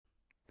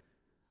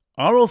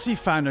RLC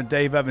founder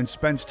Dave Evans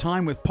spends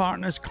time with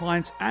partners,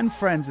 clients, and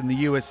friends in the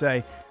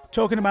USA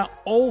talking about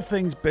all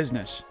things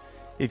business.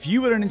 If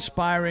you are an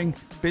inspiring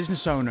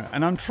business owner,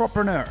 an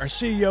entrepreneur, a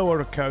CEO,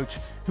 or a coach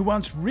who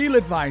wants real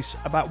advice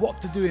about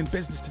what to do in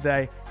business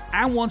today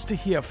and wants to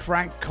hear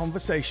frank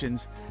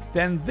conversations,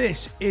 then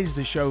this is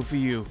the show for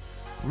you.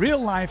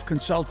 Real-life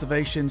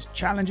consultations,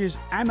 challenges,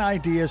 and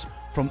ideas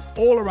from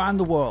all around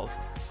the world.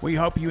 We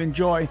hope you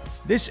enjoy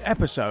this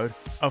episode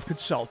of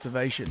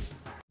Consultivation.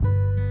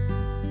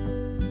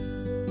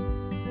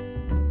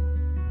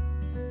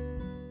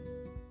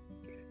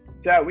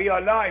 So we are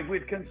live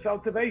with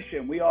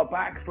Consultivation. We are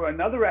back for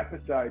another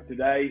episode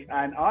today,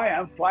 and I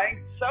am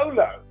flying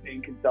solo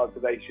in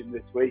Consultivation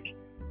this week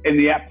in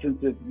the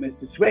absence of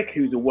Mr. Swick,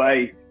 who's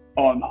away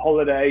on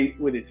holiday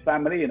with his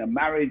family in a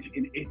marriage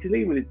in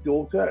Italy with his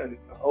daughter, and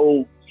the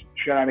whole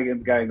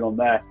shenanigans going on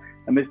there.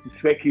 And Mr.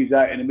 Swick, who's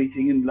out in a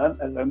meeting in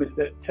London,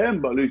 Mr.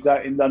 Turnbull, who's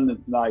out in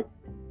London tonight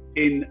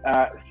in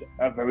a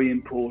very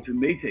important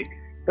meeting.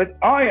 But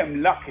I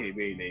am lucky,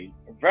 really,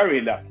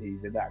 very lucky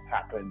that that's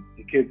happened,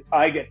 because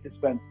I get to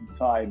spend some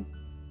time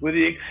with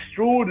the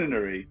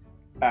extraordinary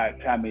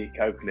Tammy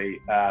Coakley,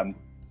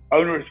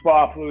 owner of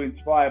Spark Blue,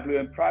 Inspire Blue,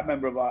 and proud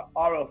member of our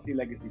RLC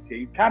Legacy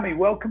team. Tammy,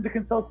 welcome to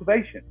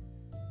Consultivation.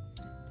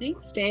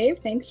 Thanks, Dave.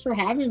 Thanks for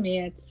having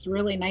me. It's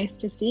really nice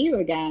to see you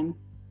again.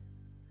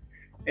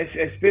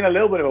 It's been a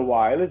little bit of a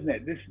while, isn't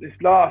it? This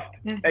last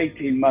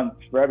 18 months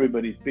for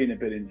everybody's been a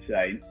bit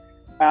insane.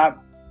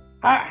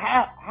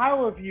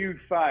 How have you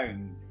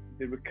found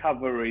the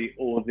recovery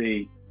or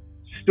the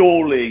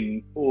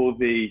stalling or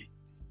the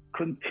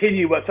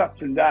continuous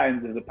ups and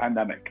downs of the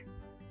pandemic?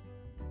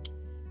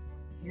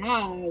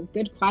 Yeah,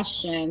 good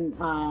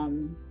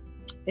question.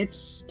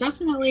 It's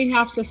definitely,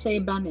 have to say,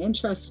 been an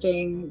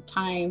interesting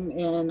time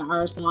in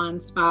our salon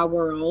spa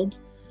world,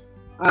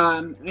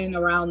 and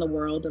around the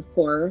world, of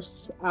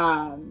course.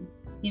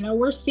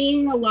 We're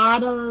seeing a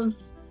lot of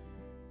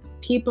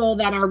people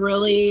that are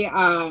really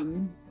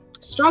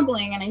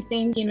struggling, and I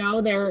think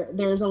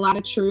there's a lot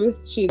of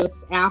truth to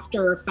this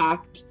after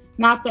effect.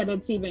 Not that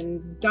it's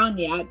even done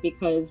yet,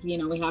 because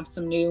we have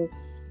some new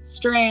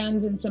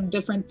strands and some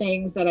different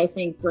things that I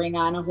think bring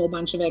on a whole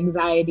bunch of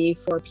anxiety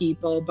for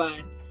people.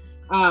 But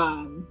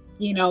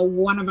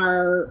one of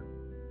our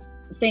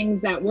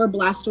things that we're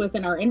blessed with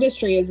in our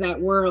industry is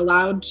that we're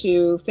allowed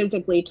to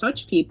physically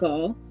touch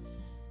people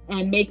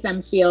and make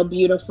them feel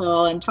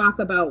beautiful and talk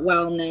about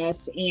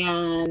wellness.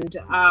 And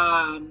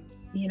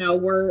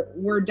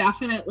we're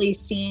definitely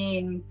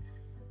seeing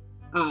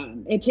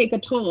it take a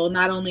toll,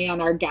 not only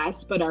on our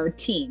guests, but our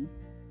team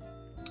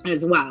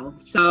as well.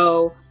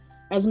 So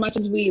as much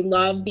as we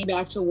love being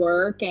back to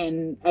work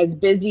and as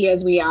busy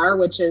as we are,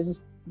 which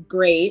is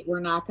great, we're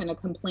not going to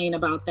complain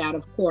about that,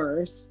 of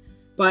course.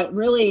 But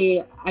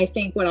really, I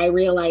think what I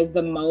realized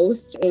the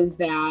most is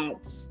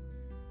that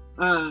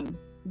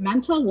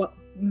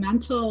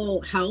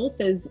mental health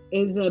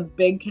is a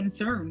big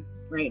concern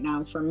right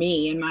now for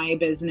me in my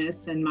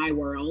business and my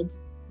world.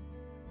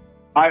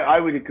 I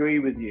would agree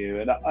with you,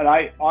 and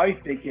I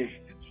think it's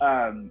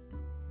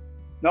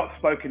not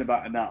spoken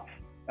about enough,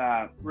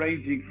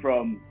 ranging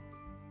from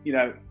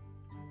the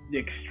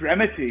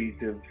extremities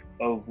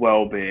of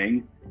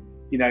well-being.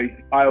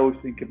 I always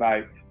think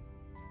about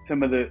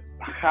some of the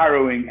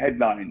harrowing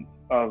headlines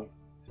of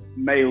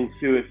male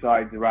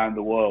suicides around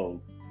the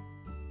world,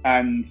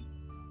 and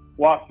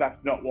whilst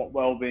that's not what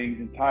well-being is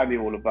entirely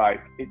all about,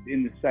 it's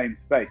in the same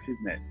space,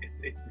 isn't it?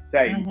 It's the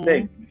same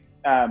thing,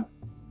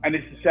 and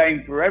it's the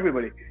same for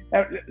everybody.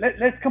 Now,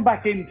 let's come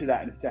back into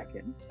that in a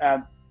second.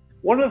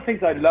 One of the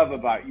things I love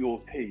about your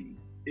team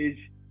is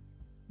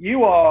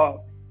you are,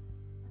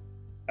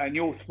 and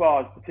your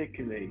spas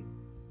particularly,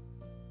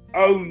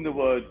 own the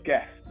word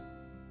guest.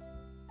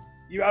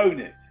 You own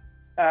it.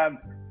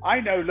 I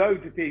know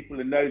loads of people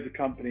and loads of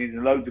companies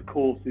and loads of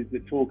courses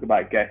that talk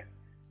about guests.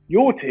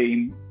 Your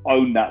team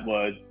own that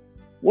word.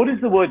 What does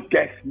the word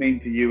guest mean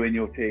to you and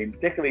your team,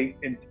 particularly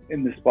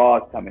in the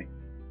spas, Tammy?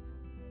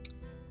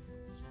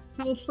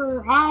 So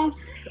for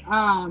us,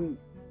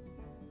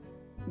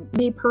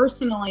 me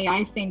personally,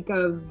 I think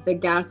of the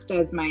guest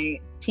as my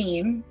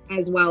team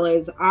as well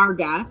as our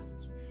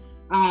guests.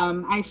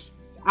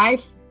 I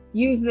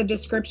use the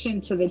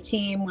description to the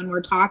team when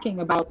we're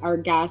talking about our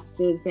guests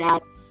is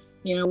that,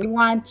 we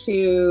want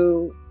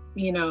to,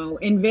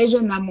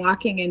 envision them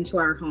walking into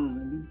our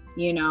home,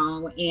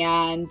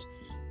 and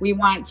we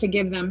want to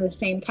give them the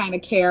same kind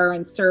of care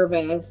and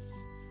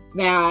service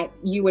that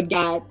you would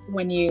get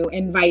when you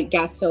invite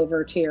guests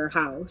over to your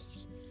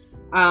house.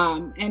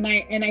 And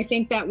I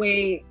think that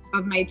way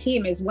of my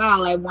team as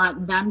well. I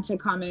want them to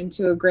come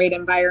into a great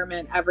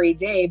environment every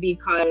day,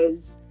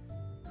 because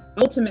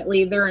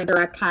ultimately they're in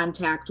direct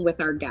contact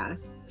with our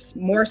guests,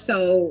 more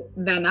so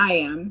than I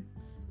am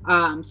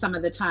some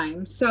of the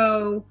time.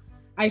 So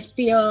I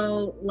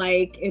feel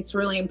like it's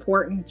really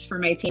important for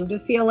my team to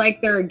feel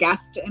like they're a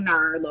guest in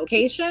our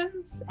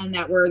locations and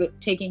that we're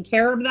taking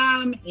care of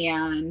them,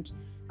 and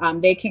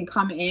they can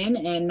come in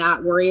and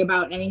not worry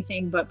about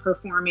anything but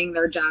performing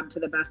their job to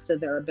the best of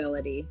their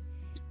ability.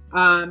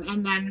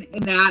 And then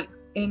in that,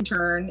 in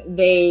turn,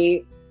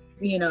 they,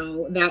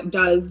 that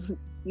does,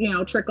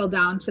 trickle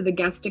down to the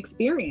guest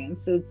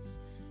experience.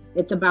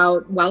 It's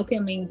about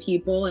welcoming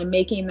people and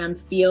making them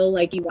feel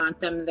like you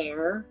want them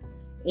there.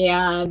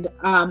 And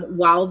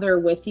while they're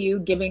with you,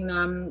 giving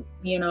them,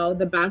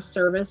 the best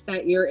service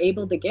that you're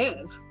able to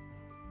give.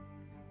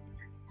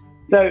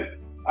 So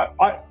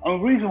a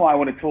reason why I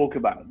want to talk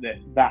about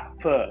that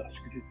first,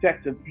 because it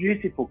sets a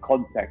beautiful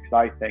context,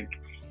 I think,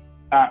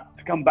 to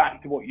come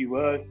back to what you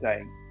were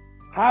saying.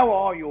 How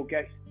are your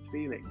guests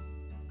feeling?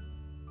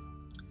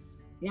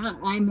 Yeah,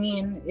 I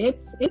mean,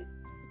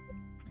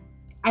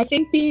 I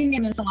think being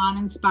in a salon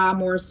and spa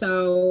more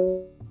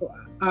so,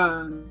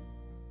 the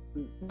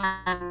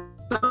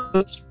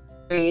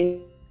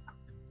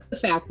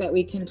fact that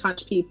we can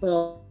touch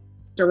people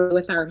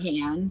with our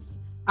hands,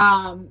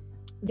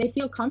 they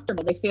feel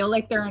comfortable. They feel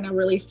like they're in a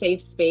really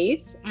safe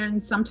space.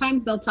 And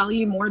sometimes they'll tell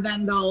you more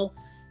than they'll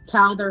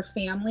tell their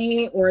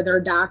family or their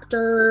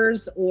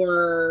doctors,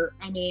 or,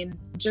 I mean,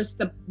 just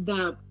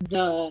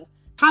the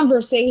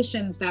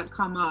conversations that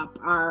come up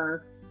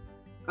are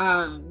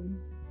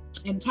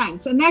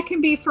intense. And that can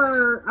be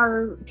for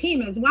our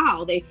team as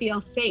well. They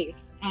feel safe.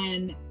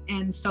 And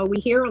so we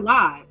hear a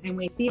lot and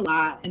we see a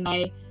lot. And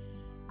I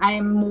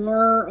am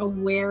more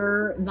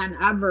aware than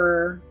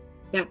ever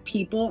that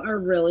people are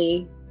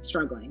really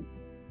struggling.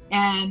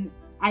 And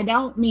I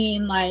don't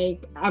mean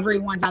like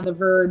everyone's on the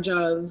verge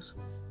of,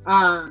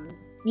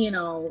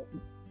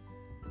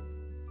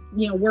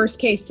 worst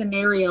case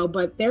scenario,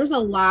 but there's a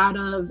lot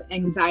of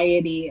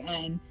anxiety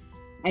and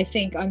I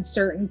think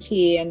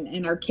uncertainty,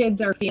 and our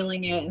kids are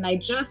feeling it. And I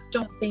just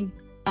don't think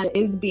that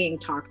is being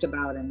talked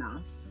about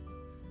enough.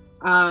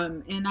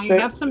 And I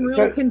have some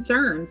real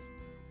concerns.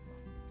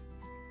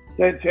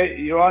 So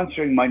you're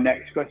answering my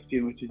next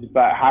question, which is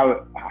about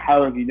how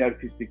have you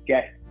noticed the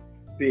guests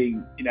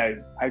being,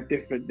 how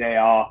different they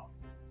are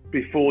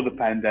before the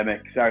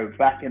pandemic. So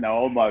back in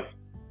almost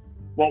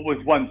what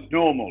was once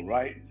normal,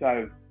 right?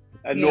 So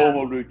a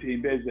normal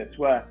routine business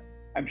where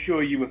I'm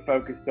sure you were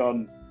focused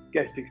on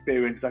guest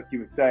experience, like you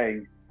were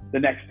saying, the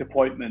next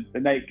appointment, the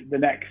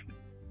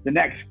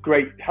next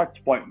great touch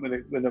point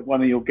with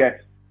one of your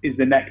guests is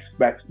the next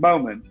best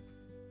moment.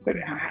 But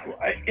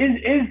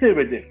is there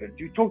a difference?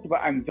 You talked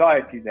about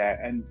anxiety there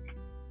and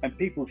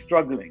people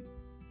struggling.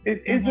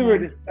 Is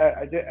there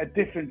a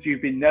difference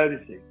you've been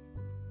noticing?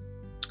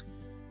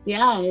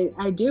 Yeah,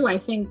 I do. I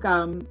think,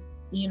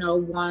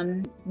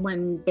 one,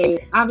 when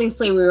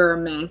obviously we were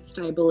missed,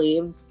 I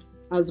believe,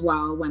 as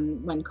well, when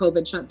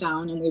COVID shut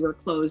down and we were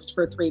closed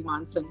for 3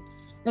 months, and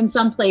in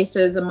some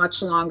places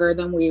much longer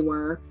than we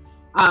were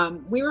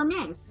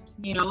missed.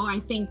 I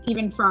think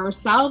even for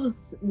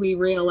ourselves, we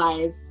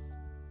realized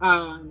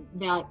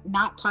that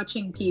not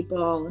touching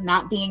people,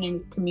 not being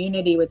in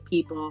community with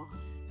people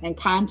and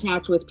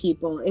contact with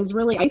people is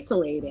really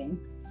isolating.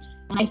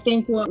 And I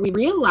think what we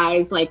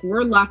realize, like,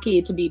 we're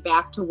lucky to be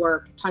back to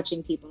work,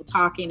 touching people,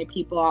 talking to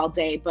people all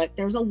day, but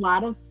there's a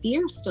lot of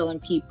fear still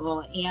in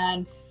people.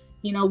 And,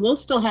 we'll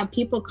still have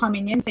people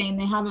coming in saying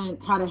they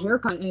haven't had a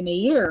haircut in a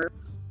year,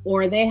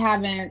 or they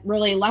haven't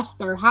really left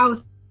their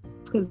house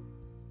because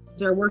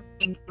they're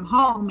working from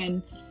home.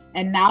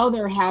 And now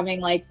they're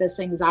having like this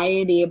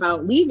anxiety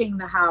about leaving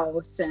the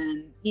house.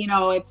 And,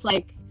 it's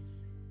like,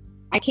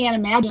 I can't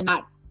imagine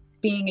not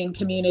being in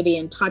community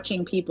and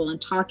touching people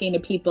and talking to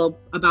people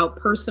about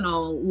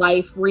personal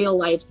life, real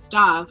life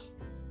stuff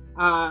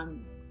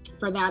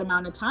for that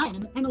amount of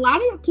time. And a lot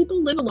of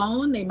people live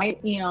alone. They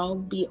might,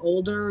 be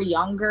older,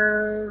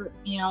 younger,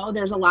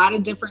 there's a lot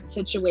of different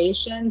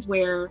situations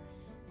where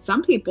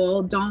some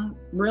people don't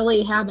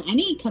really have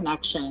any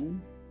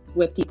connection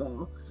with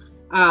people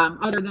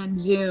other than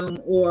Zoom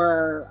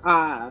or,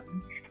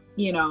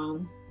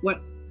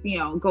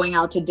 going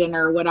out to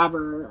dinner or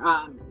whatever.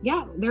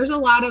 There's a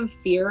lot of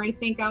fear, I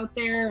think, out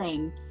there.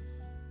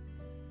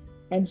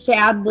 And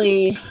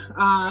sadly,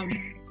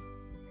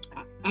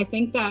 I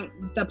think that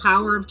the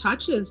power of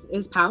touch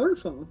is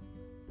powerful.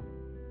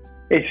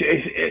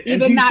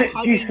 Even not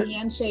hugging,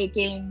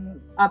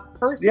 handshaking,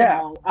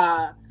 personal,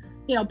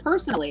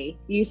 personally,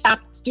 you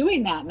stopped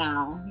doing that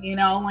now.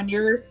 When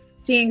you're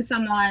seeing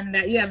someone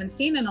that you haven't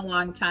seen in a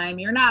long time,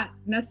 you're not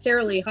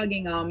necessarily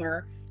hugging them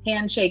or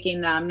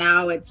handshaking them.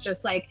 Now it's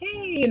just like,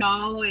 hey,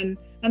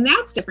 and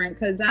that's different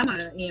because I'm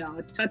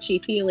a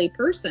touchy-feely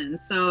person.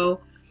 So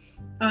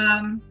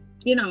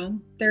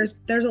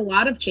there's a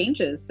lot of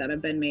changes that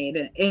have been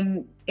made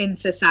in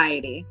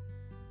society.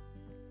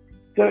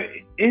 So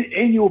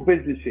in your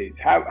businesses,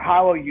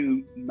 how are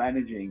you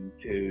managing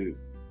to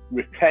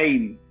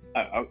retain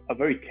a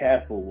very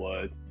careful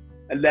word,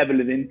 a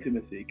level of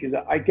intimacy? Because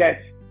I guess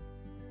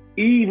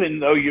even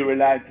though you're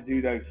allowed to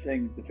do those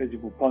things, the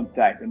physical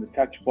contact and the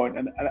touch point,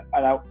 and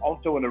I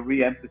also want to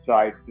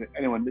re-emphasize to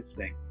anyone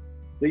listening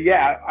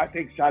that, I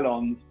think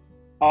salons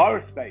are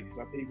a space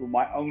where people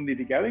might only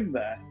be going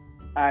there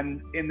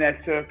and in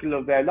their circle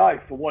of their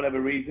life for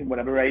whatever reason,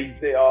 whatever age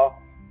they are.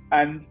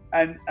 And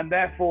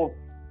therefore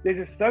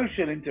there's a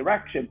social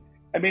interaction.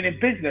 I mean, in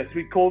business,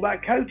 we call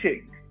that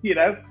coaching,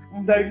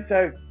 Mm-hmm.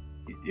 So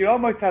you're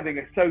almost having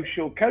a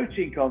social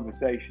coaching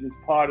conversation as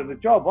part of the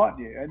job, aren't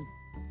you? And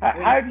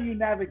how do you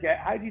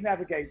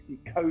navigate the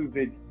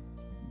COVID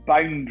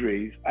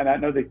boundaries? And I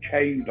know they've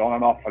changed on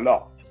and off a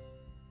lot,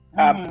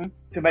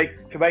 to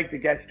make the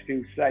guests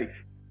feel safe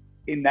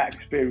in that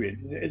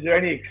experience. Is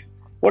there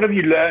what have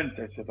you learned,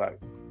 I suppose?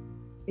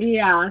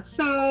 Yeah,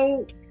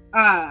 so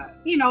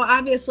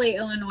obviously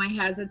Illinois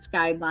has its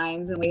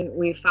guidelines, and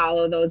we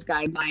follow those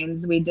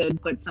guidelines. We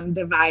did put some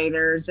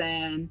dividers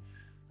in.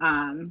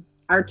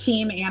 Our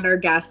team and our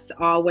guests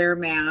all wear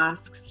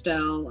masks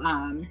still,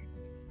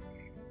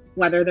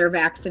 whether they're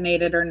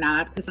vaccinated or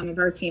not, because some of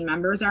our team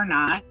members are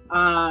not.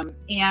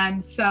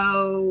 And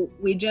so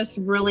we just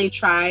really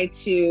try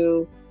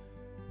to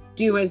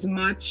do as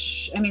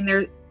much. I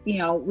mean,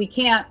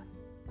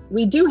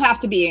 we do have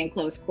to be in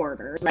close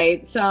quarters,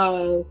 right?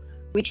 So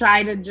we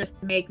try to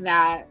just make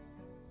that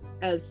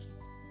as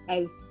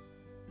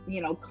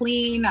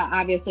clean.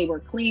 Obviously we're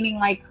cleaning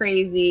like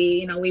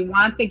crazy. We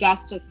want the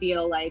guests to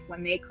feel like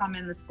when they come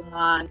in the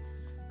salon,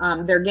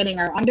 they're getting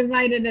our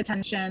undivided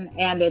attention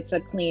and it's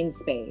a clean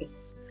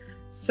space.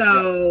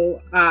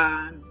 So,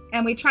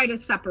 and we try to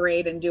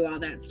separate and do all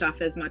that stuff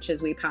as much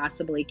as we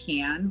possibly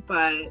can.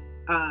 But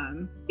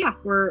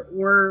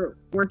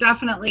we're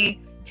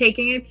definitely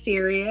taking it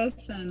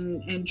serious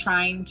and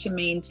trying to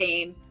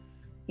maintain,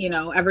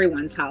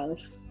 everyone's health.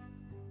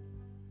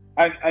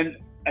 And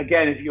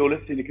again, if you're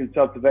listening to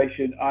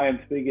Consultivation, I am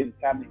speaking to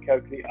Tammy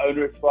Coakley,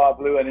 owner of Inspire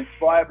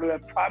Blue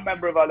and prime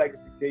member of our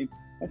legacy team.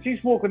 And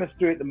she's walking us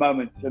through at the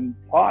moment some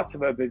parts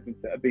of her business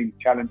that have been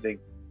challenging,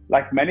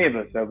 like many of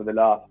us over the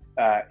last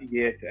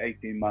year to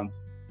 18 months.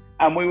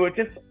 And we were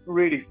just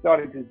really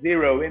starting to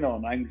zero in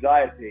on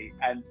anxiety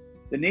and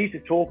the need to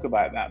talk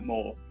about that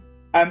more.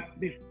 I'm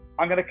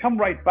going to come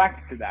right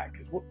back to that,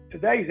 because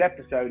today's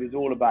episode is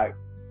all about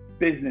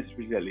business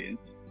resilience.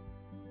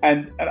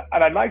 And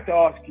I'd like to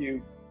ask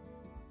you,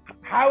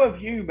 how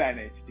have you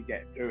managed to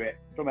get through it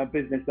from a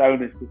business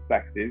owner's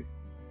perspective?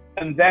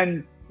 And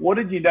then what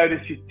did you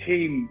notice your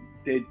team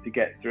did to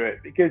get through it?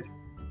 Because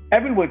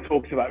everyone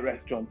talks about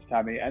restaurants,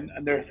 Tammy, and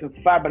there are some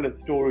fabulous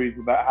stories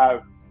about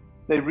how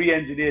they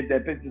re-engineered their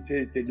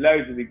businesses, did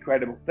loads of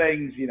incredible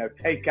things,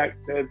 takeout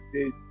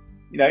services.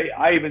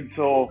 I even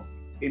saw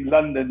in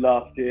London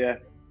last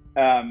year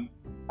an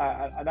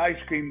ice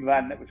cream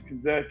van that was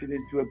converted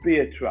into a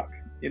beer truck,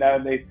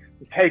 and they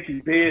were taking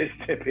beers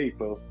to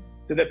people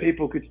so that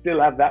people could still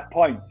have that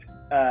point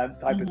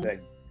type of thing.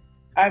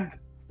 And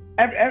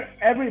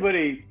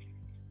everybody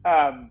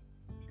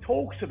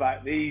talks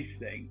about these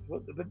things,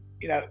 but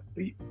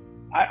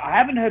I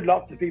haven't heard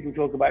lots of people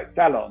talk about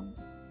salons.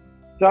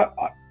 So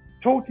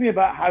talk to me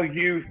about how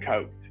you've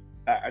coped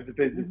as a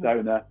business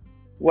owner,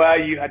 where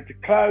you had to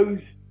close,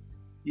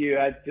 you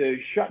had to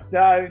shut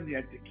down, you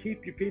had to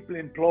keep your people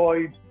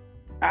employed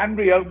and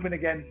reopen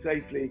again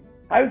safely.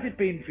 How's it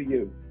been for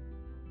you?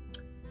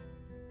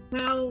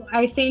 Well,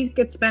 I think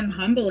it's been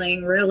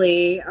humbling,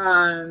 really.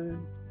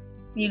 When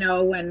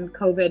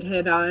COVID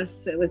hit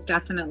us, it was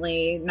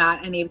definitely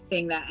not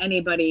anything that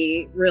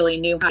anybody really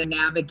knew how to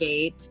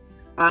navigate.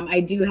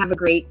 I do have a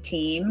great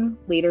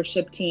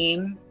leadership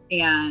team,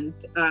 and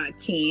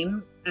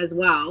team as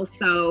well.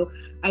 So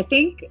I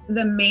think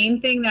the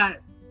main thing that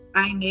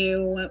I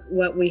knew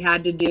what we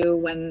had to do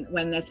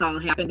when this all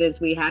happened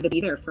is we had to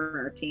be there for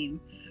our team.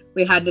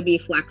 We had to be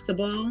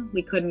flexible.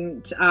 We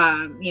couldn't,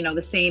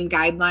 the same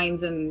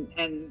guidelines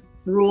and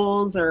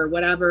rules or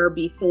whatever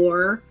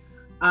before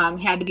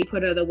had to be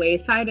put at the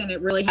wayside, and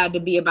it really had to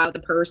be about the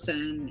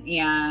person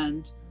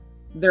and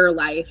their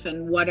life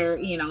and what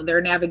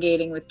they're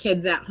navigating with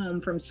kids at home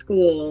from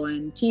school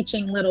and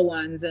teaching little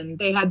ones, and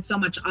they had so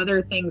much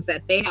other things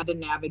that they had to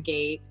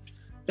navigate,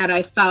 that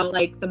I felt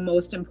like the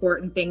most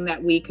important thing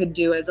that we could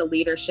do as a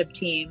leadership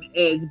team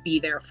is be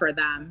there for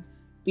them,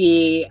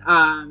 be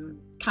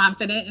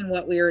confident in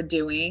what we were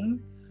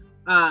doing,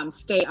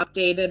 stay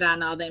updated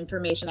on all the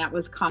information that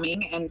was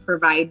coming, and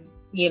provide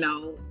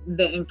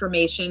the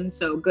information.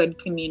 So good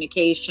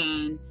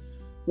communication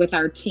with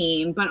our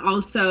team, but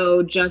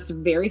also just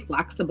very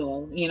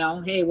flexible.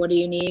 Hey, what do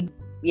you need?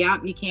 Yeah,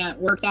 you can't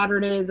work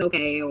Saturdays,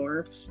 okay,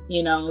 or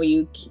you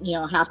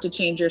have to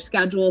change your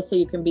schedule so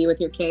you can be with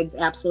your kids.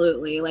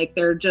 Absolutely. Like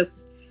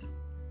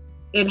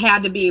it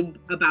had to be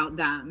about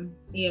them,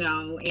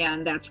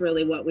 and that's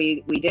really what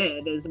we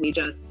did, is we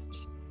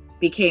just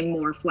became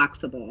more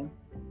flexible.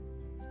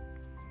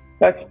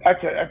 That's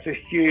a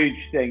huge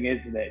thing,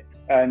 isn't it?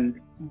 And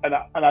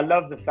I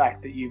love the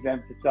fact that you've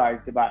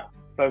emphasized about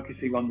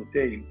focusing on the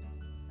team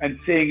and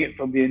seeing it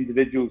from the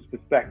individual's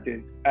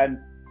perspective. And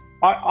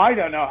I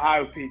don't know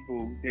how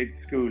people did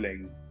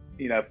schooling,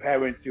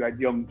 parents who had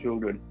young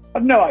children. I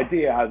have no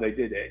idea how they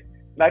did it.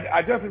 And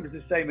I don't think it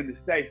was the same in the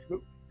States, but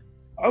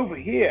over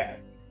here,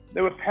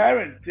 there were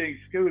parents doing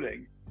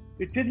schooling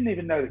who didn't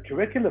even know the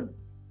curriculum.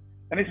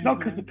 And it's not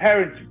because the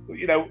parents,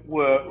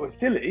 were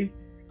silly.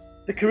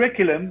 The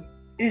curriculum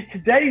is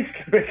today's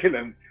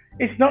curriculum.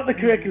 It's not the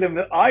curriculum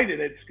that I did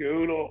at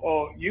school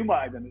or you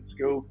might have done at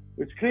school,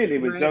 which clearly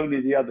was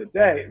only the other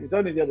day. It was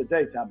only the other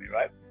day, Tammy,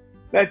 right?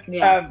 But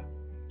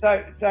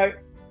So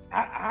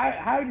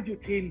how did your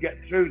team get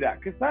through that?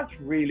 Because that's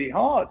really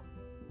hard.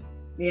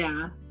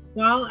 Yeah.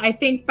 Well, I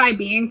think by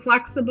being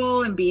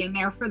flexible and being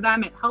there for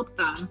them, it helped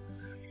them.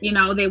 You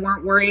know, they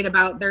weren't worried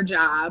about their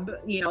job.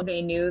 You know,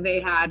 they knew they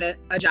had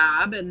a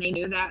job, and they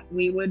knew that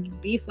we would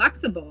be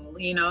flexible,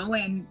 you know,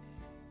 and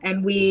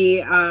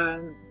we,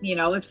 you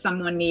know, if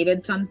someone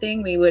needed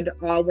something, we would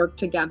all work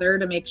together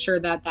to make sure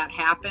that that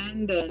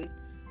happened.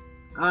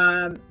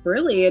 And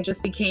really, it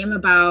just became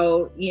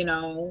about, you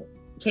know,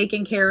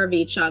 taking care of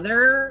each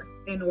other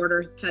in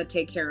order to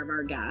take care of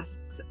our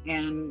guests.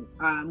 And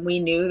we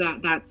knew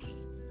that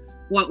that's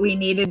what we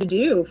needed to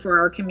do for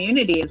our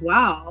community as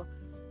well.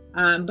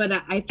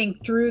 But I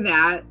think through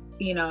that,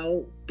 you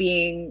know,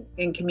 being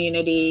in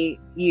community,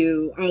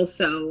 you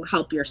also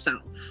help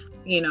yourself.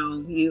 You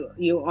know,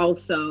 you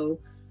also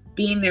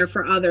being there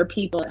for other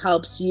people, it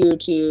helps you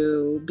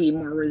to be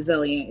more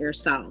resilient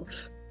yourself.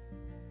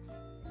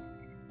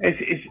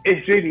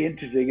 It's really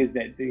interesting, isn't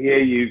it, to hear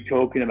you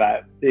talking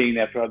about being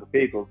there for other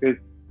people? Because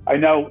I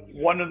know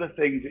one of the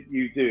things that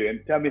you do,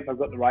 and tell me if I've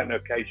got the right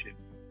location,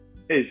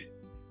 is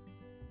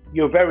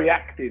you're very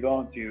active,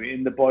 aren't you,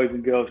 in the Boys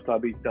and Girls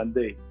Club East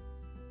Dundee?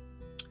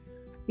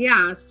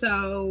 Yeah,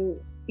 so,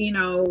 you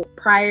know,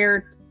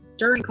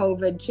 during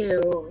COVID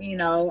too, you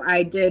know,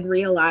 I did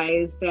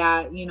realize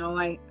that, you know,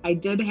 I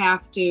did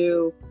have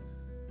to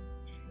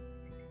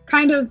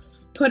kind of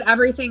put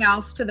everything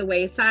else to the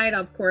wayside.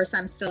 Of course,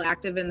 I'm still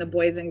active in the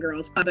Boys and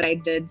Girls Club, but I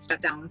did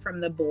step down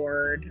from the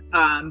board.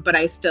 But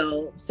I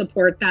still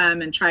support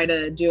them and try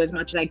to do as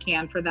much as I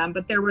can for them.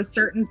 But there were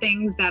certain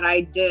things that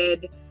I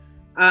did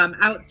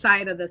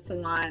outside of the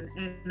salon,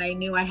 and I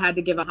knew I had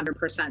to give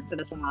 100% to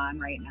the salon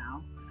right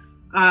now.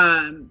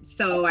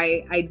 So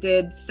I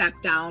did step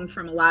down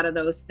from a lot of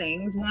those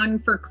things, one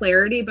for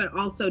clarity, but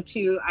also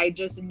two, I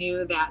just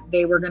knew that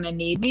they were going to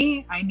need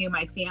me. I knew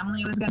my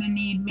family was going to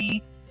need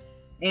me,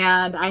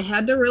 and I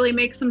had to really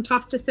make some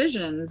tough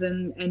decisions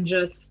and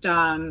just,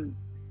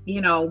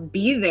 you know,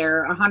 be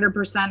there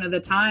 100% of the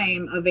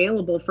time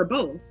available for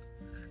both.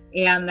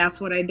 And that's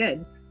what I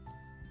did.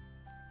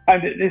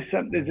 And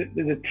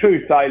there's a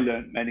truth I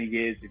learned many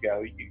years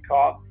ago.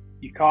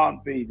 You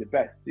can't be the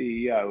best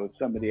CEO of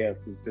somebody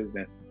else's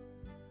business.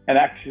 And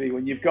actually,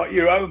 when you've got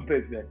your own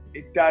business,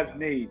 it does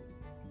need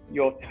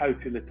your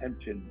total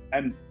attention.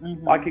 And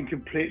I can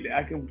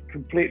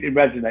completely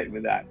resonate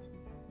with that.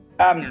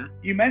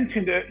 You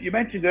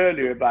mentioned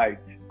earlier about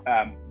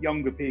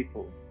younger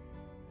people,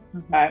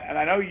 and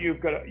I know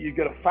you've got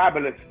a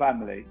fabulous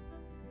family.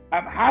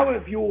 How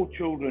have your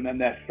children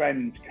and their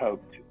friends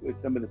coped with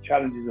some of the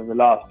challenges of the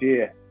last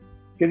year?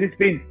 Because it's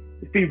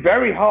been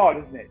very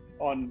hard, isn't it,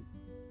 on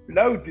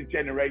loads of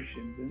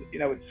generations, and you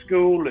know, at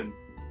school and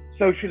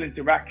social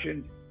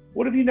interactions.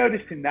 What have you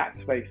noticed in that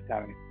space,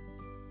 Tammy?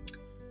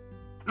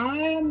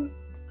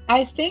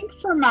 I think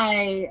for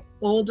my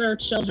older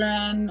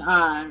children,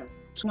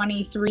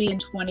 23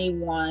 and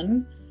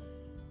 21,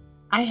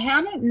 I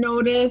haven't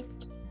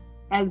noticed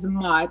as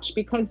much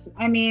because,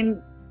 I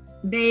mean,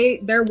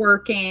 they're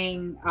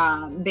working,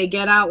 they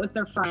get out with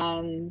their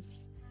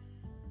friends.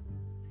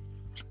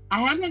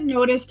 I haven't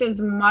noticed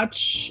as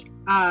much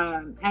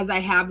as I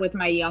have with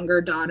my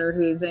younger daughter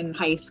who's in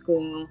high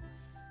school.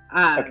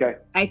 Okay.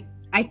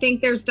 I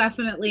think there's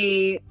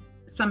definitely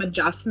some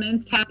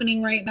adjustments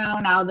happening right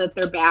now that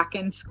they're back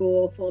in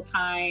school full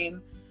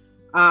time.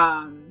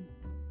 I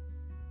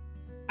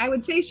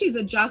would say she's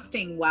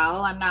adjusting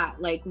well. I'm not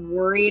like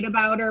worried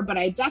about her, but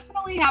I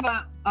definitely have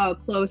a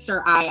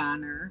closer eye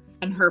on her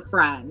and her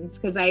friends,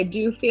 because I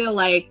do feel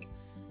like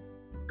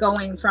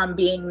going from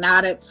being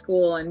not at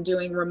school and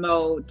doing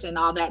remote and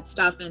all that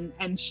stuff,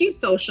 and she's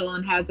social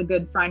and has a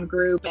good friend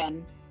group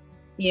and,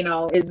 you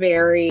know, is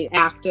very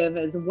active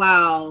as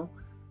well.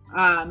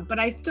 But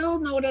I still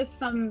notice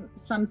some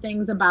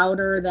things about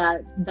her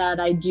that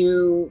I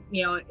do,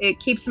 you know, it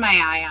keeps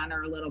my eye on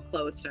her a little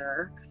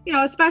closer, you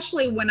know,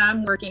 especially when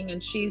I'm working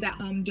and she's at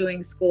home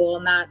doing school.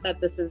 Not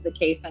that this is the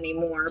case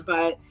anymore,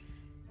 but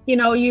you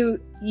know,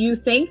 you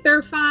think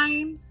they're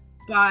fine,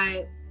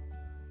 but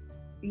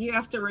you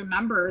have to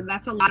remember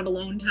that's a lot of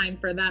alone time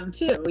for them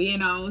too, you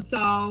know?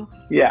 So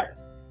yeah,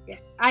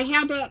 I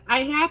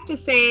have to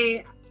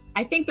say,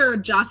 I think they're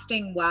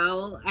adjusting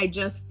well. I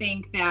just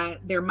think that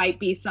there might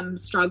be some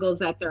struggles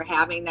that they're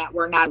having that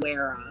we're not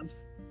aware of.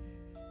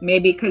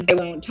 Maybe because they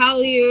won't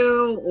tell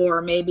you,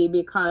 or maybe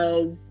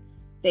because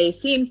they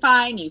seem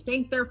fine, you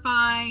think they're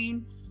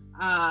fine.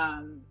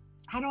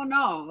 I don't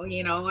know,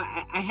 you know,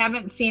 I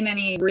haven't seen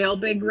any real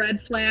big red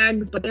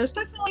flags, but there's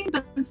definitely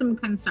been some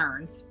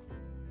concerns.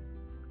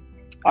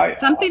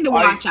 Something to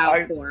watch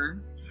out for.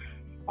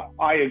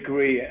 I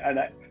agree, and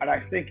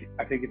I think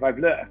if I've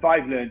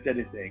learned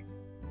anything,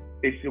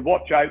 it's to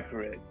watch out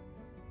for it,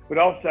 but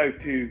also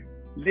to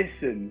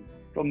listen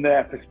from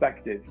their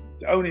perspective.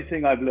 The only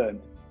thing I've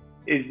learned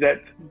is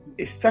that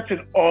it's such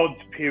an odd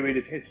period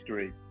of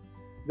history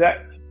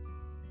that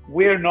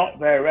we're not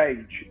their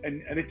age,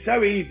 and it's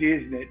so easy,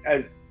 isn't it,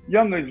 as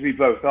young as we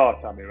both are,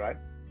 Tammy, right?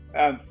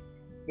 That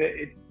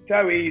it's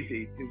so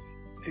easy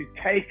to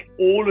take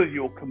all of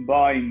your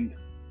combined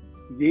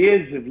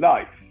years of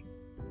life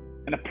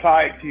and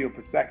apply it to your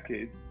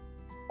perspective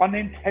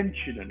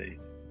unintentionally.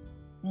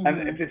 Mm-hmm.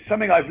 And if there's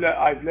something I've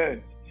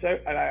learned,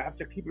 and I have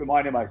to keep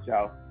reminding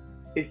myself,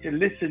 is to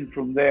listen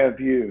from their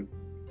view,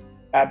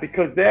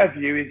 because their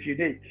view is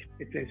unique.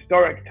 It's a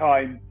historic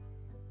time,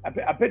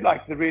 a bit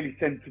like the really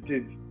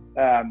sensitive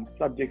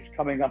subjects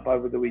coming up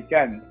over the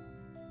weekend,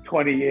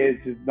 20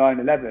 years of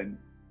 9/11.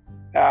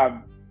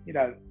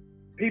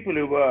 People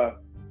who were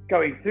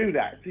going through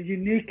that, it's a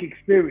unique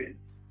experience.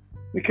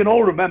 We can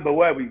all remember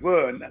where we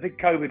were, and I think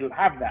COVID will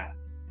have that.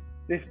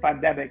 This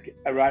pandemic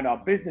around our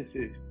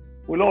businesses,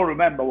 we'll all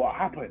remember what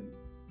happened.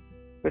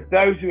 But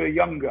those who are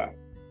younger,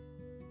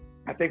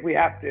 I think we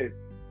have a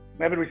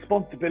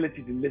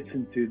responsibility to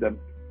listen to them,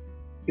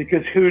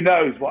 because who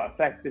knows what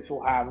effect this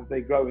will have as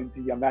they grow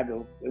into young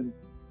adults, and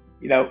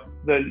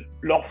the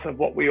loss of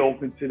what we all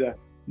consider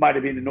might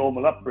have been a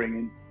normal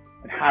upbringing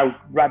and how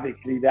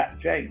radically that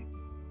changed.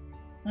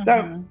 Mm-hmm.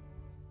 So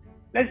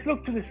let's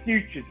look to the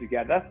future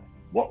together.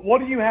 What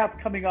do you have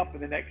coming up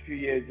in the next few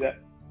years that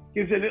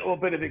gives a little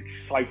bit of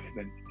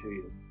excitement to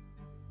you?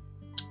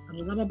 A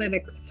little bit of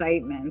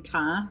excitement,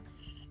 huh?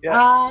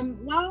 Yeah.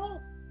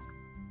 Well,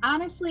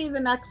 honestly, the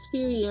next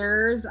few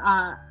years,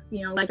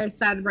 like I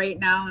said, right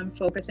now I'm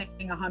focusing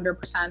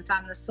 100%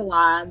 on the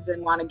salons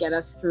and want to get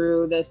us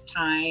through this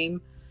time.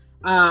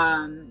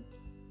 I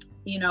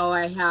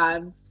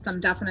have some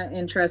definite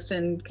interest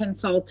in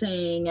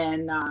consulting,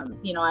 and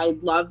I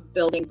love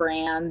building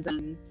brands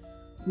and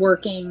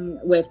working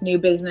with new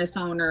business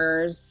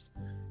owners.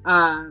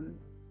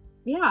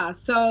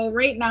 So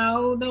right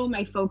now, though,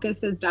 my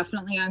focus is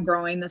definitely on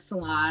growing the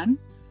salon.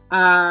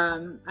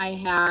 I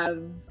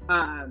have,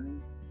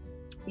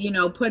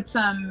 put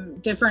some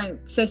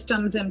different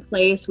systems in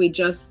place. We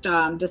just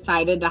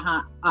decided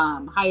to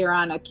hire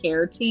on a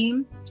care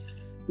team,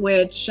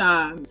 which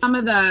some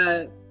of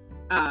the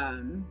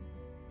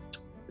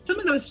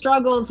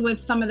struggles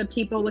with some of the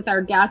people with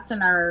our guests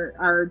and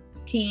our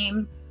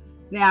team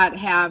that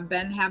have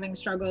been having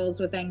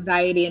struggles with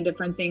anxiety and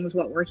different things,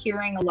 what we're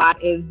hearing a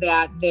lot is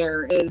that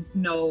there is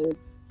no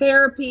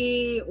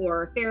therapy,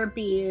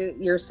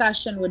 your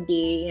session would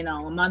be,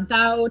 a month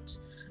out.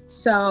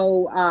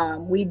 So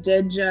we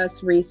did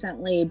just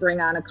recently bring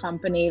on a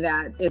company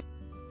that is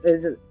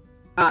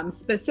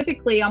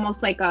specifically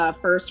almost like a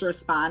first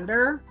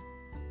responder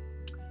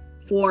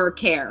for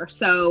care.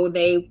 So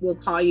they will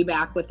call you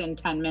back within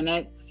 10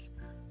 minutes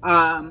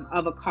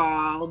of a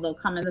call. They'll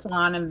come in the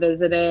salon and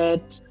visit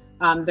it.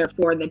 They're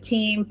for the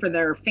team, for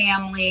their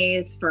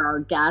families, for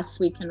our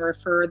guests, we can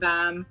refer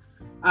them.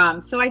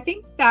 So I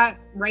think that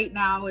right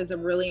now is a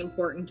really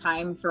important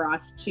time for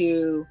us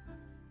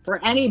for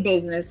any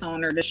business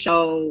owner to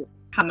show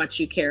how much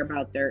you care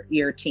about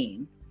your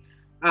team.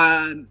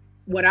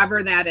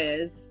 Whatever that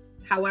is,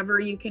 however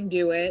you can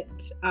do it,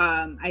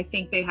 I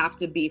think they have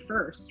to be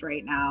first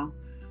right now.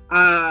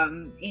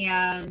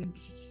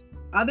 And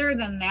other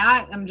than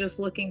that, I'm just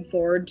looking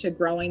forward to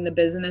growing the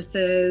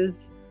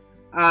businesses.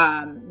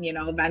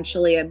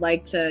 Eventually I'd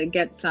like to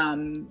get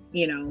some,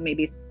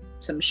 maybe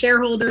some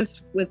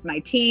shareholders with my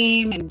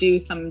team and do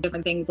some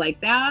different things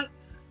like that.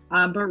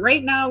 But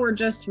right now we're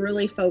just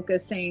really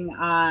focusing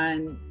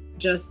on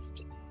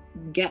just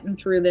getting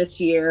through this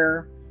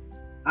year,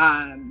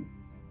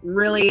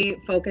 really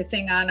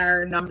focusing on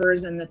our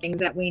numbers and the things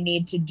that we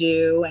need to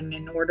do. And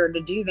in order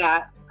to do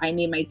that, I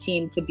need my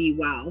team to be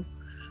well.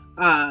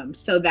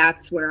 So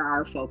that's where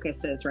our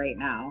focus is right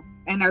now.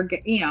 And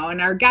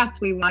our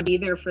guests, we want to be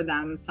there for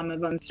them. Some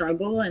of them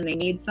struggle and they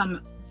need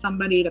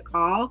somebody to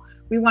call.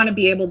 We want to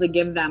be able to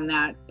give them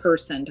that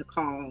person to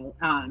call.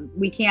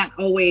 We can't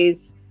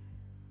always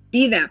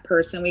be that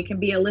person. We can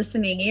be a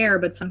listening ear,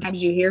 but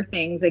sometimes you hear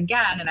things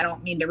again, and I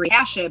don't mean to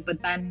rehash it,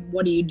 but then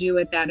what do you do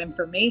with that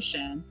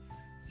information?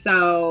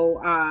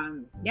 So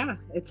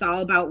it's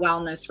all about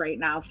wellness right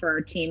now for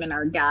our team and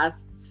our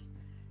guests.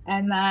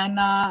 And then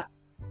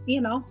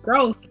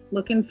growth,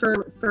 looking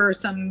for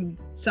some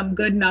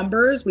good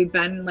numbers. We've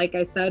been, like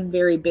I said,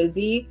 very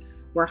busy.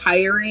 We're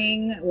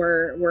hiring.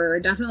 We're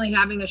definitely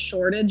having a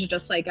shortage,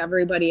 just like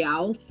everybody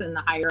else in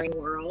the hiring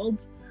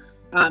world.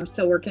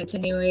 So we're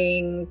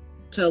continuing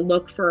to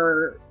look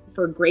for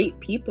great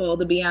people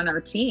to be on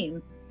our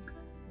team.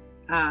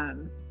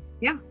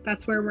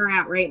 That's where we're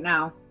at right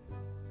now.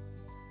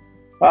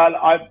 Well,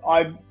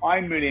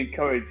 I'm really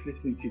encouraged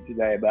listening to you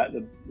today about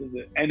the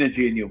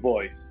energy in your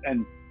voice,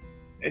 and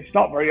it's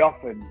not very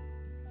often.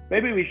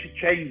 Maybe we should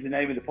change the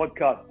name of the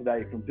podcast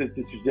today from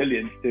Business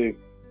Resilience to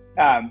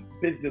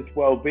Business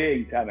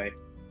Wellbeing, Tammy,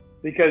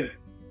 because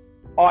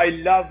I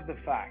love the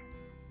fact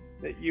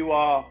that you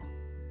are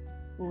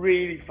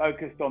really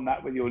focused on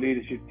that with your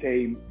leadership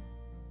team,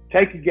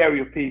 taking care of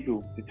your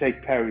people to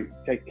take care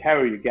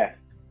of your guests.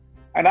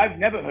 And I've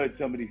never heard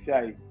somebody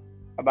say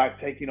about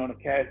taking on a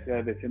care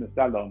service in a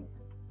salon.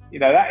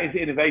 That is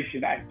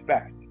innovation at its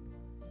best.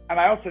 And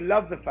I also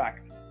love the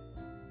fact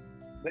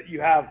that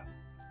you have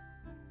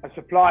a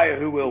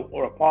supplier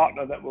or a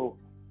partner that will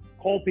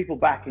call people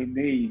back in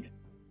need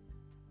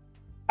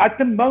at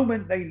the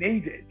moment they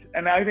need it.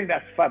 And I think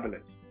that's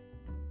fabulous.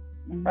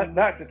 Mm-hmm.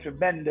 That's a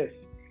tremendous,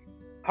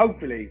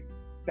 hopefully,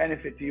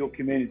 benefit to your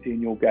community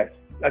and your guests.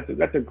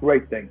 That's a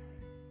great thing.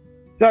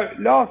 So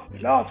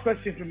last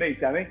question from me,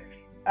 Tammy.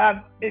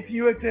 If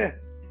you were to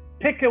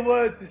pick a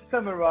word to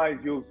summarize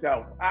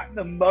yourself at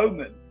the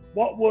moment,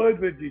 what word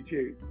would you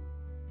choose?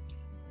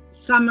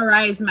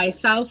 Summarize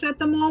myself at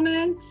the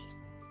moment?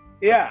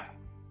 Yeah.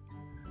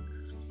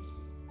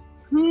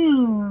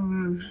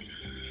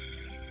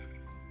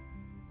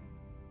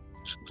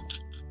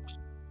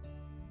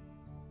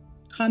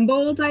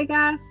 Humbled, I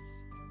guess.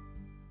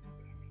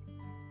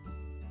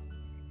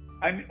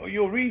 And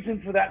your reason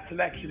for that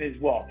selection is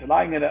what? And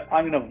I'm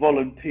gonna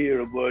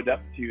volunteer a word up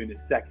to you in a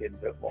second.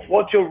 But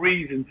what's your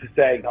reason for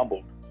saying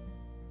humbled?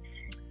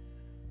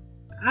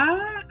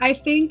 I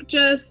think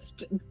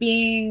just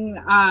being,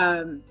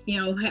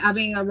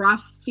 having a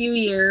rough few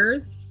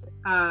years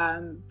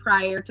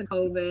prior to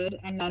COVID,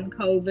 and then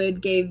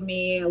COVID gave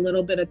me a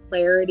little bit of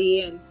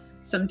clarity and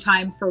some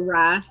time for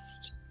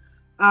rest,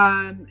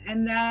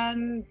 and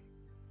then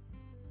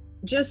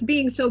just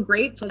being so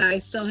grateful that I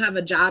still have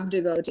a job to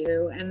go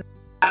to and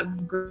have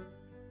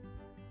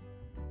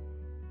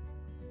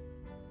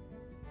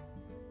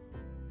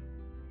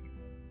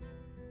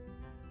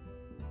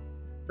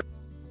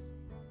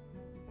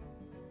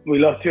We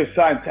lost your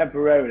sign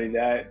temporarily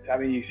there. I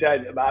mean, you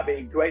said about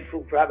being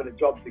grateful for having a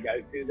job to go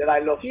to. Then I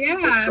lost you.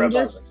 Yeah,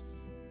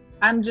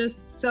 I'm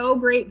just so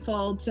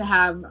grateful to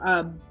have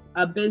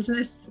a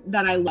business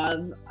that I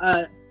love.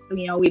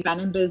 We've been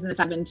in business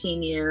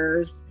 17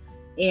 years,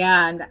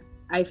 and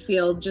I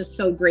feel just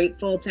so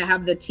grateful to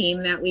have the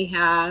team that we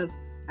have.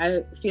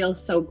 I feel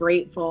so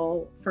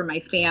grateful for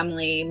my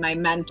family, my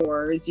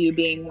mentors, you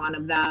being one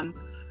of them,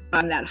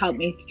 that helped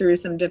me through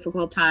some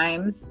difficult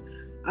times.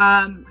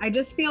 I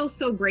just feel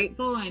so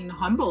grateful and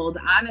humbled,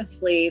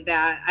 honestly,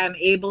 that I'm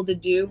able to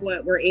do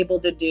what we're able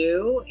to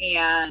do.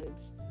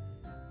 And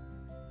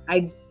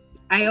I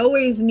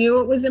always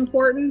knew it was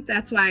important.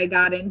 That's why I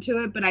got into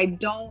it, but I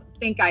don't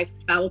think I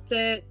felt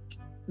it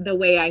the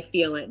way I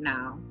feel it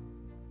now.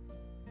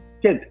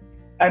 Good.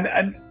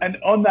 And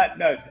on that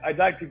note, I'd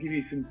like to give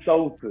you some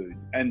soul food.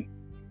 And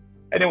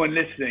anyone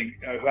listening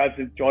who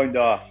hasn't joined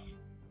our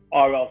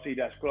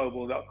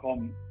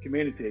rlc-global.com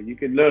community, you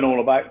can learn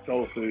all about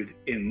soul food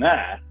in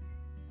there.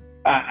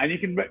 And you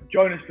can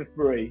join us for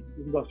free. It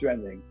doesn't cost you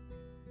anything.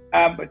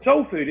 But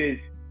soul food is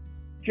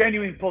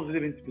genuine,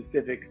 positive, and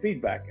specific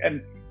feedback.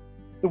 And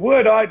the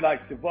word I'd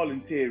like to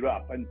volunteer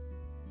up, and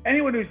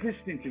anyone who's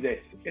listening to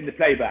this in the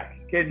playback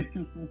can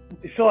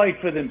decide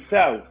for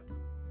themselves.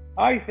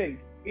 I think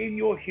in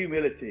your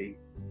humility,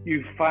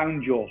 you've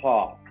found your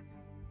heart.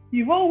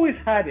 You've always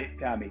had it,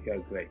 Tammy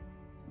Coakley.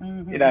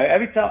 Mm-hmm. You know,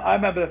 every time, I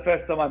remember the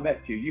first time I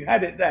met you, you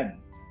had it then.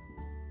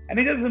 And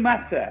it doesn't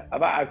matter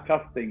about how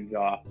tough things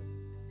are.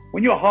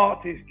 When your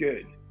heart is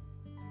good,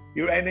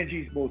 your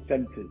energy is more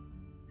centered.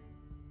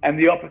 And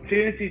the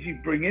opportunities you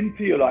bring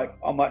into your life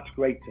are much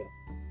greater.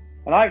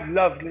 And I've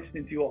loved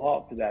listening to your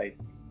heart today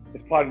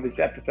as part of this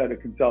episode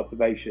of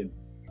Consultivation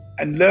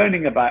and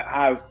learning about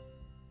how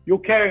you're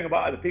caring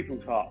about other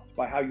people's hearts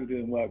by how you're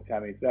doing work,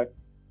 Tammy. So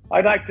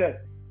I'd like to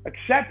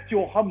accept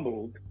you're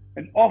humbled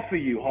and offer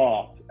you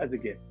heart as a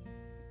gift.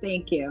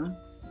 Thank you.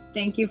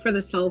 Thank you for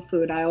the soul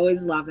food. I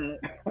always love it.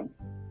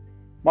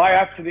 My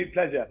absolute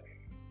pleasure.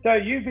 So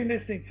you've been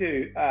listening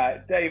to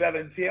Dave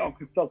Evans here on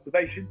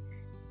Consultivation,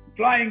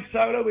 flying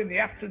solo in the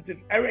absence of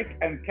Eric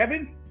and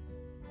Kevin.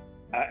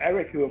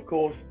 Eric, who of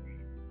course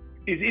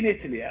is in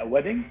Italy at a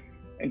wedding,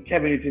 and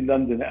Kevin is in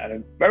London at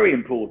a very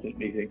important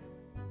meeting.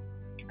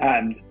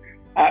 And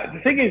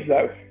the thing is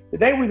though,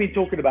 today we've been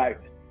talking about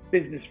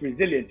business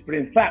resilience, but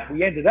in fact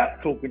we ended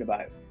up talking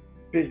about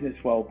business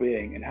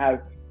well-being and how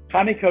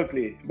Tammy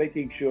Coakley is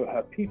making sure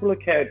her people are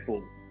cared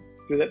for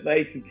so that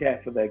they can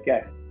care for their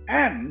guests,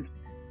 and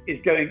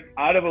is going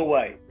out of her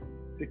way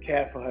to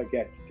care for her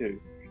guests too.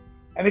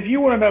 And if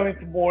you want to know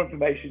more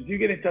information, do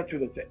get in touch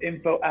with us at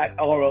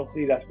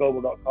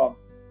info@rlc-global.com.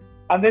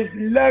 And there's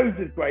loads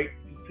of great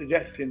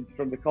suggestions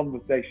from the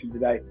conversation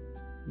today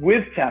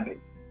with Tammy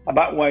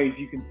about ways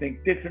you can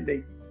think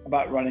differently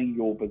about running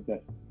your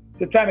business.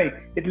 So Tammy,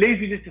 it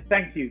leaves me just to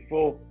thank you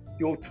for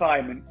your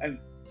time and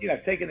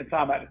taking the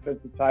time out to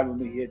spend some time with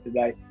me here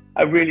today.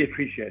 I really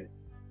appreciate it.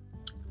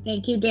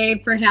 Thank you,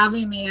 Dave, for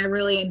having me. I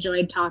really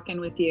enjoyed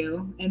talking with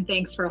you, and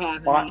thanks for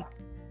having me.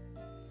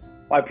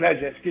 My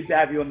pleasure. It's good to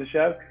have you on the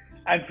show.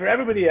 And for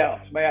everybody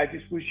else, may I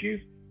just wish you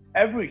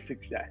every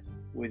success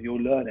with your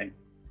learning.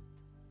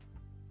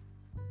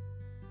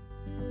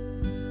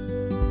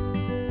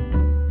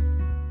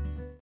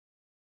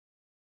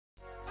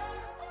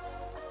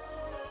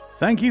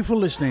 Thank you for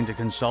listening to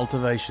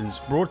Consultivations,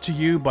 brought to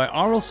you by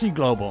RLC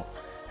Global,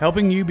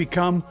 helping you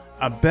become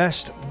a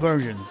best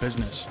version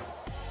business.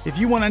 If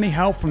you want any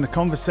help from the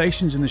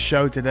conversations in the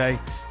show today,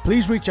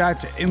 please reach out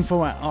to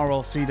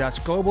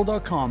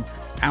info@rlc-global.com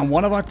and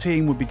one of our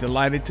team would be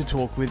delighted to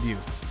talk with you.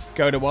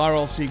 Go to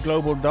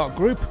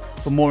rlcglobal.group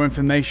for more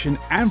information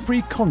and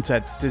free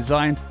content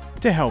designed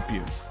to help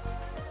you.